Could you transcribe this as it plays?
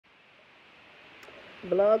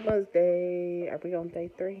Vlogmas day. Are we on day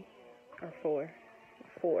 3 or 4?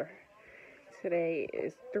 4. Today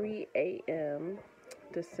is 3 a.m.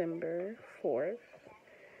 December 4th.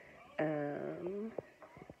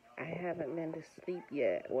 I haven't been to sleep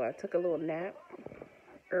yet. Well, I took a little nap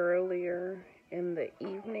earlier in the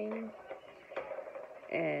evening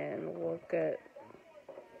and woke up,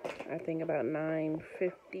 I think, about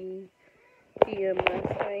 9:50 p.m.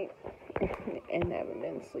 last night and haven't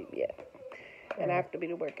been asleep yet. And I have to be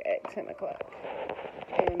to work at 10 o'clock.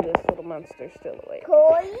 And this little monster's still awake.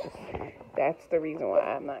 That's the reason why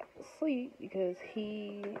I'm not asleep, because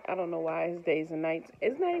I don't know why his days and nights,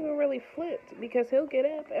 it's not even really flipped, because he'll get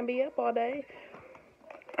up and be up all day,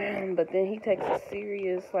 but then he takes a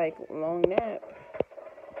serious, long nap,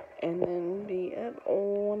 and then be up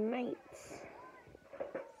all night.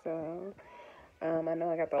 So, I know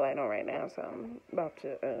I got the light on right now, so I'm about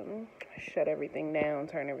to shut everything down,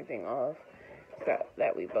 turn everything off, so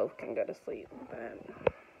that we both can go to sleep. But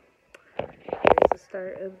here's the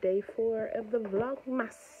start of day 4 of the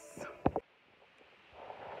Vlogmas.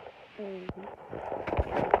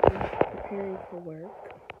 Preparing for work.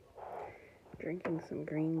 Drinking some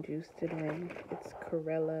green juice today. It's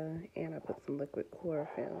Corella, and I put some liquid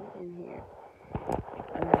chlorophyll in here.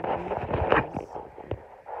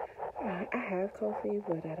 I have coffee,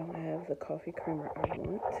 but I don't have the coffee creamer I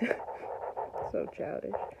want. So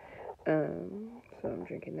childish. So I'm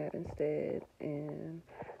drinking that instead. And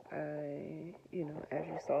I, as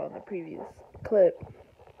you saw in the previous clip,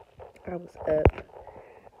 I was up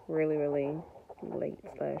really, really late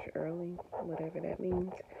 / early, whatever that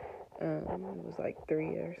means. It was like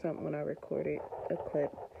 3 or something when I recorded a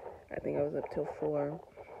clip. I think I was up till 4.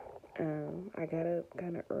 I got up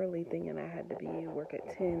kind of early thinking I had to be at work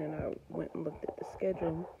at 10, and I went and looked at the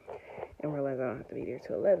schedule and realized I don't have to be there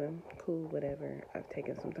till 11. Cool, whatever. I've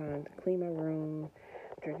taken some time to clean my room,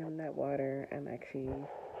 drinking that water. I'm actually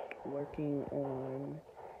working on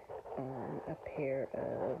a pair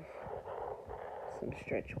of some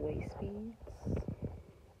stretch waist beads.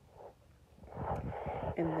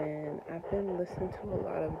 And then I've been listening to a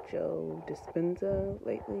lot of Joe Dispenza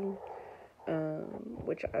lately,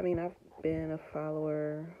 which, I've been a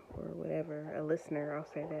follower or whatever, a listener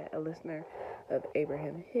of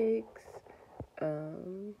Abraham Hicks,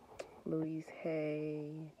 Louise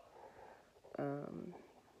Hay,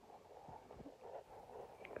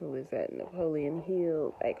 who is that, Napoleon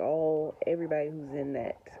Hill, everybody who's in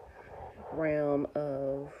that realm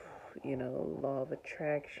of, law of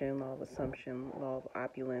attraction, law of assumption, law of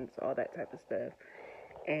opulence, all that type of stuff.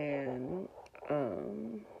 And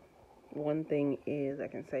one thing is, I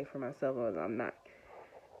can say for myself, is I'm not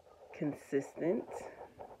consistent,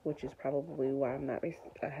 which is probably why I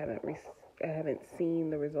haven't seen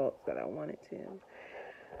the results that I wanted to.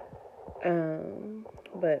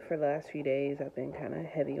 But for the last few days, I've been kind of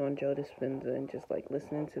heavy on Joe Dispenza and just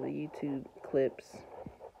listening to the YouTube clips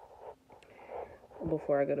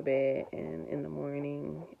before I go to bed and in the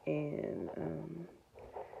morning, and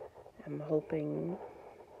I'm hoping,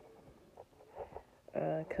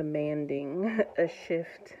 commanding a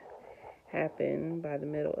shift happen by the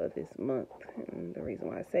middle of this month. And the reason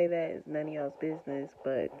why I say that is none of y'all's business,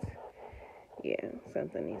 but yeah,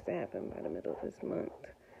 something needs to happen by the middle of this month.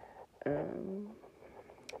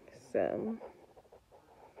 So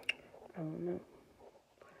I don't know.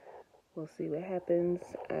 We'll see what happens.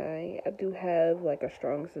 I do have a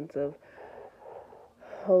strong sense of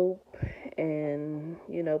hope and,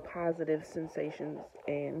 positive sensations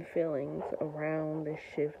and feelings around this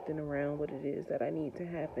shift and around what it is that I need to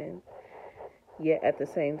happen. Yet at the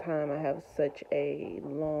same time, I have such a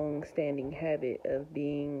long-standing habit of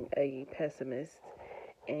being a pessimist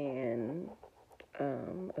and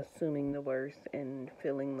assuming the worst and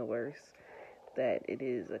feeling the worst, that it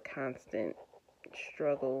is a constant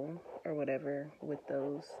struggle or whatever with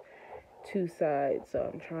those two sides.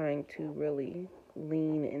 So I'm trying to really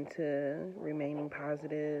lean into remaining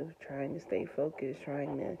positive, trying to stay focused,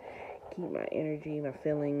 trying to keep my energy, my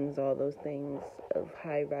feelings, all those things of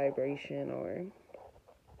high vibration, or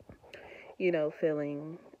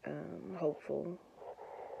feeling hopeful,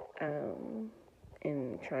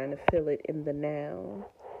 and trying to feel it in the now.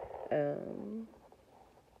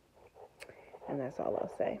 And that's all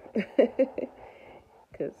I'll say.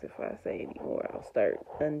 Because if I say any more, I'll start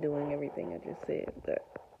undoing everything I just said. But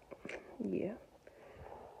yeah.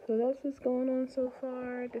 So that's what's going on so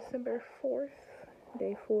far. December 4th,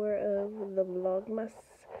 day 4 of the Vlogmas.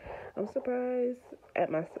 I'm surprised at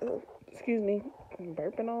myself. Excuse me. I'm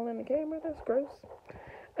burping all in the camera. That's gross.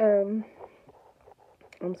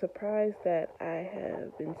 I'm surprised that I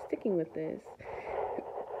have been sticking with this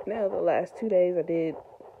Now, the last 2 days, I did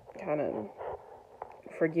kind of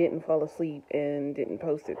forget and fall asleep and didn't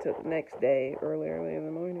post it till the next day, early in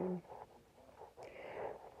the morning.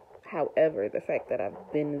 However, the fact that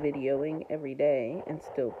I've been videoing every day and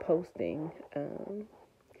still posting, I'm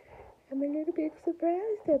a little bit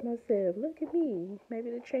surprised at myself. Look at me.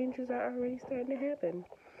 Maybe the changes are already starting to happen.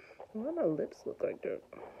 Why my lips look like that?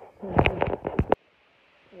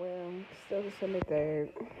 Well, still December 3rd.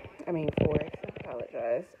 4th. I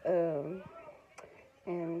apologize.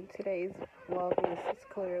 And today's Vlogmas is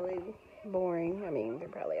clearly boring. They're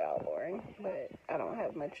probably all boring, but I don't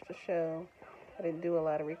have much to show. I didn't do a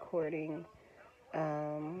lot of recording.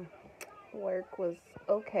 Work was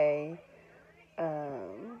okay.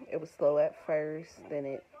 It was slow at first, then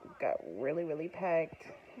it got really, really packed,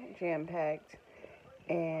 jam-packed,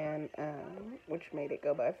 and which made it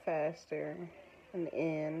go by faster. In the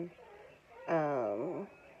end,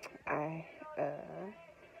 I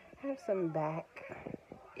have some back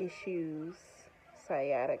issues,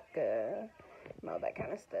 sciatica, and all that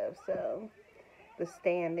kind of stuff. So the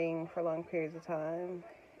standing for long periods of time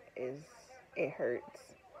it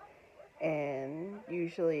hurts. And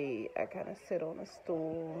usually I kind of sit on a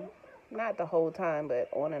stool, not the whole time, but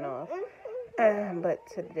on and off. But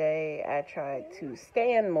today I tried to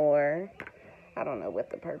stand more. I don't know what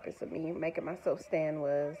the purpose of me making myself stand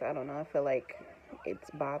was. I don't know. I feel like it's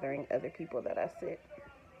bothering other people that I sit.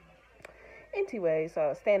 Anyway, so I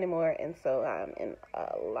was standing more, and so I'm in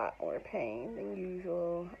a lot more pain than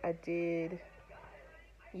usual. I did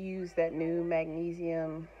use that new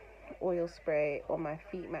magnesium oil spray on my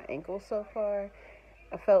feet, my ankles so far.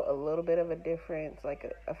 I felt a little bit of a difference. I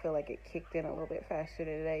feel like it kicked in a little bit faster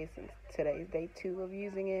today since today's day 2 of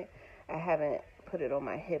using it. I haven't put it on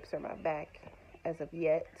my hips or my back as of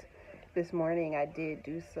yet. This morning I did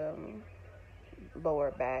do some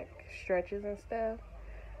lower back stretches and stuff.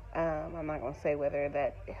 I'm not going to say whether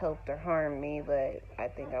that helped or harmed me, but I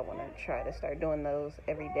think I want to try to start doing those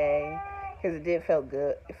every day because it did feel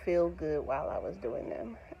good while I was doing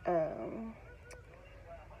them.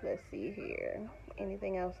 Let's see here.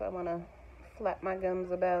 Anything else I want to flap my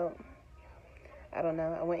gums about? I don't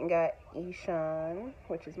know. I went and got Ishan,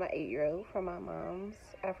 which is my 8-year-old, from my mom's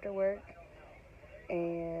after work.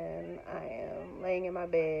 And I am laying in my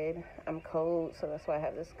bed. I'm cold, so that's why I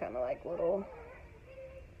have this kind of like little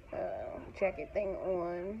jacket thing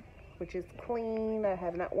on, which is clean. I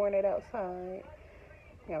have not worn it outside.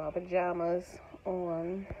 Got my pajamas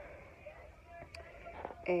on.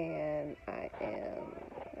 And I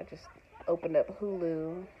just opened up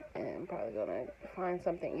Hulu and probably gonna find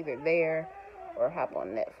something either there or hop on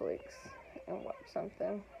Netflix and watch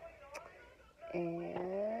something.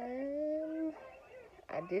 And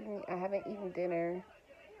I haven't eaten dinner.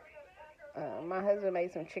 My husband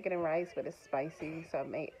made some chicken and rice, but it's spicy, so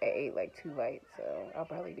I ate like 2 bites, so I'll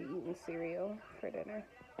probably be eating cereal for dinner.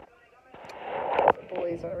 The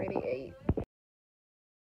boys already ate.